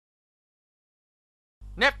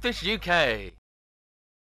Netfish UK.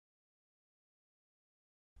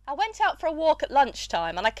 I went out for a walk at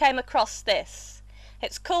lunchtime and I came across this.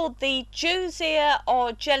 It's called the Jew's ear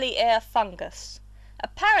or jelly ear fungus.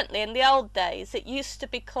 Apparently in the old days it used to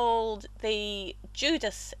be called the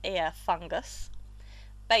Judas ear fungus.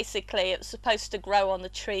 Basically it was supposed to grow on the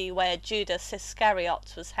tree where Judas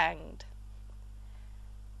Iscariot was hanged.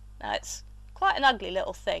 Now it's quite an ugly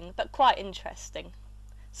little thing, but quite interesting.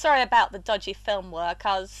 Sorry about the dodgy film work.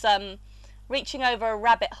 I was reaching over a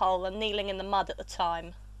rabbit hole and kneeling in the mud at the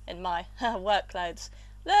time in my work clothes.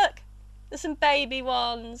 Look, there's some baby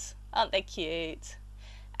ones. Aren't they cute?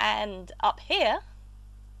 And up here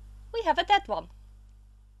we have a dead one.